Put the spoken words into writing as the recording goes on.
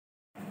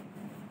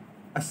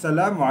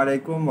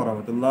Assalamualaikum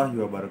warahmatullahi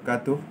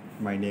wabarakatuh.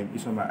 My name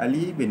is Muhammad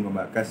Ali bin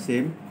Muhammad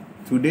KASSIM.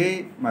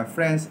 Today, my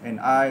friends and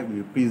I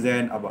will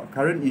present about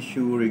current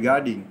issue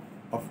regarding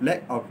of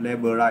lack of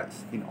labor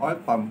rights in oil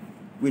palm,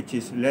 which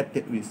is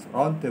related with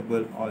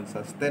Roundtable on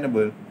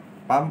Sustainable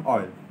Palm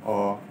Oil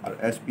or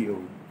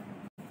RSPO.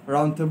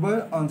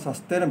 Roundtable on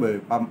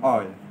Sustainable Palm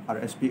Oil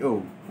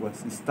 (RSPO)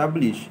 was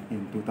established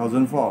in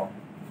 2004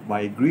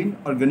 by a green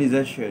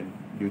organization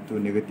due to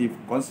negative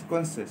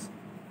consequences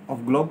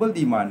of global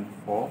demand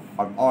for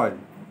palm oil.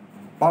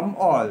 Palm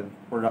oil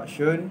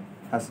production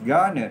has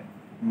garnered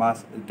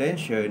mass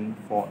attention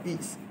for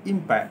its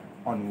impact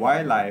on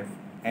wildlife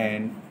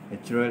and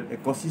natural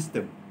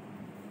ecosystem.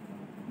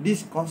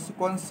 These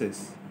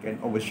consequences can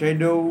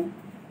overshadow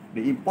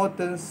the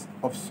importance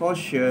of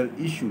social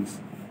issues,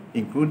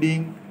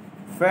 including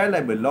fair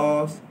labor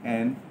laws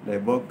and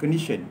labor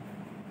conditions.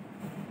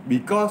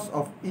 Because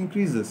of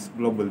increases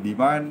global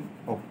demand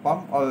of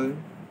palm oil,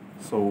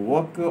 so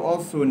workers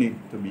also need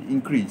to be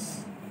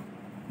increased.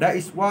 That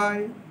is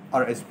why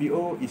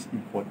RSPO is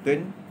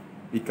important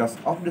because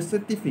of the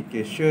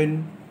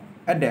certification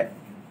adapt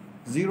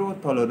zero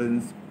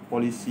tolerance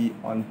policy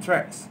on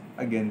threats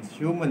against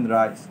human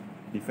rights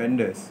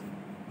defenders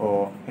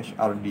or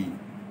HRD.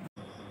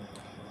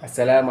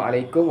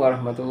 Assalamualaikum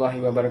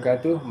warahmatullahi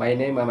wabarakatuh. My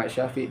name is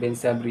SHAFIT bin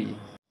SABRI.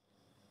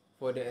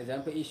 For the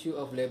example issue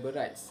of labor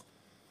rights,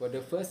 for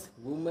the first,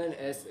 women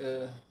as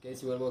a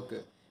casual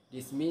worker.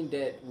 This means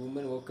that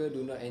women workers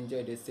do not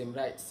enjoy the same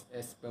rights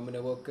as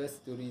permanent workers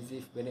to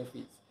receive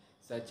benefits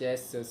such as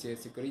social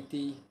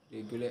security,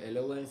 regular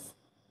allowance,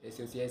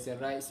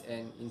 association rights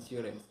and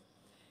insurance.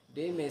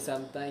 They may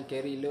sometimes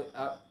carry load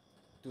up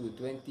to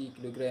 20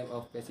 kg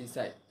of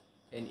pesticide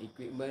and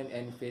equipment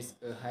and face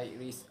a high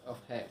risk of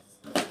health,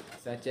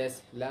 such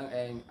as lung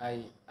and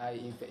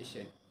eye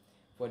infection.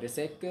 For the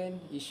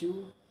second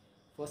issue,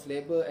 forced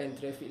labor and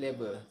traffic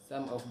labor.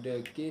 Some of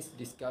the cases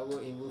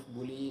discovered involve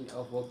bullying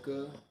of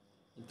workers,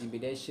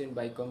 intimidation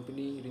by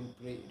company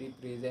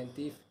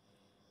representative,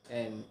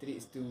 and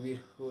threats to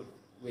withhold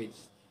wage.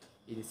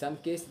 In some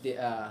cases, there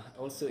are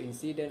also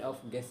incidents of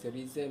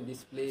gangsterism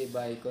displayed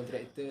by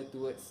contractors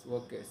towards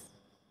workers.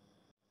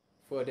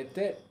 For the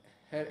third,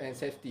 health and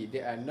safety.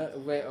 They are not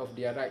aware of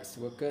their rights.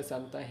 Workers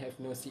sometimes have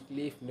no sick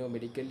leave, no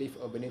medical leave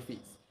or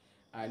benefits,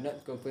 are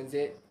not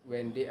compensated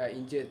when they are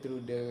injured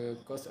through the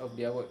course of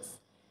their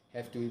works,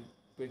 have to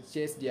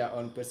purchase their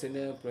own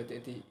personal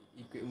protective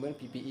equipment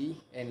 (PPE)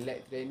 and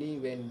lack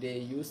training when they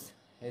use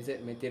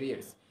hazard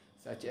materials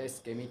such as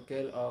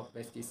chemical or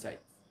pesticides.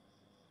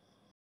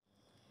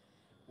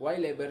 Why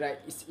labor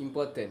right is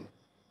important?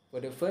 For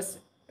the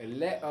first, a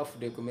lack of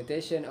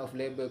documentation of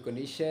labor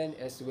conditions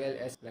as well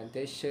as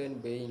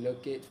plantation being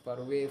located far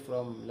away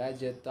from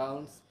larger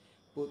towns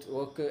put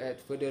workers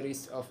at further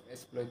risk of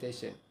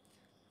exploitation.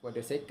 For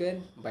the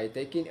second, by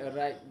taking a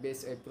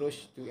right-based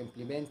approach to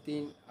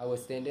implementing our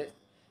standards,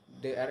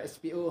 the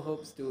RSPO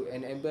hopes to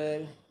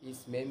enable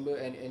its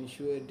members and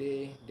ensure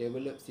they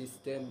develop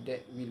systems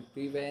that will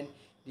prevent,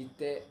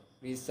 detect,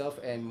 resolve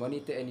and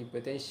monitor any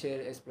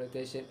potential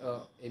exploitation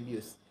or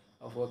abuse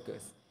of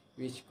workers,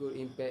 which could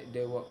impact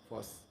the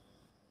workforce.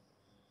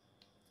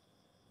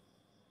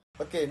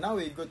 Okay, now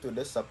we go to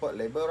the support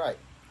labor right.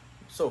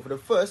 So for the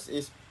first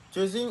is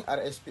choosing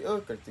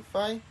RSPO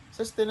certified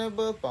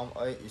sustainable palm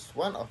oil is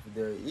one of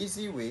the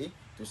easy way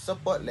to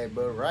support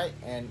labor right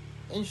and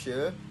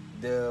ensure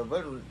the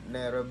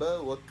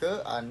vulnerable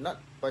worker are not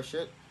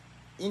pushed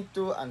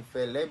into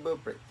unfair labor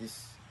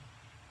practice.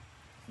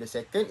 The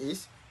second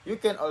is you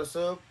can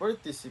also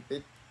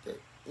participate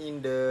in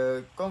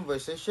the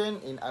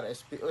conversation in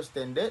RSPO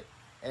standard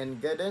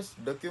and guidance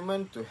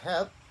document to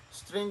help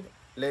strengthen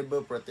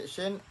labor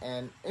protection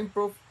and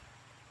improve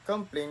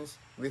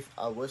compliance with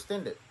our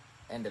standard.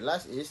 And the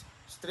last is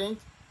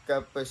strength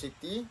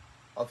capacity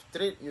of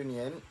trade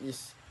union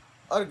is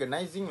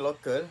organizing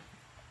local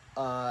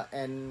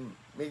and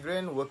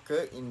migrant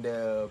worker in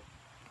the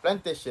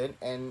plantation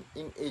and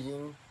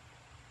engaging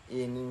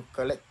in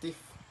collective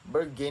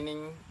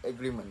bargaining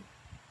agreement.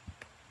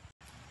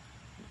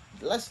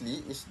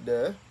 Lastly is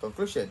the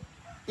conclusion.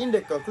 In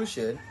the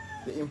conclusion,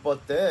 the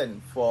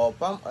important for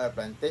palm oil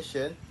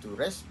plantation to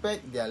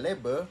respect their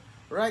labor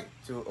right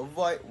to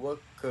avoid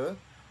worker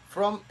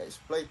from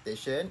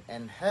exploitation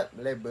and help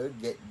labor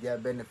get their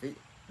benefit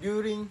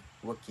during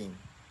working.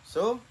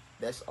 So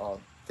that's all.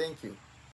 Thank you.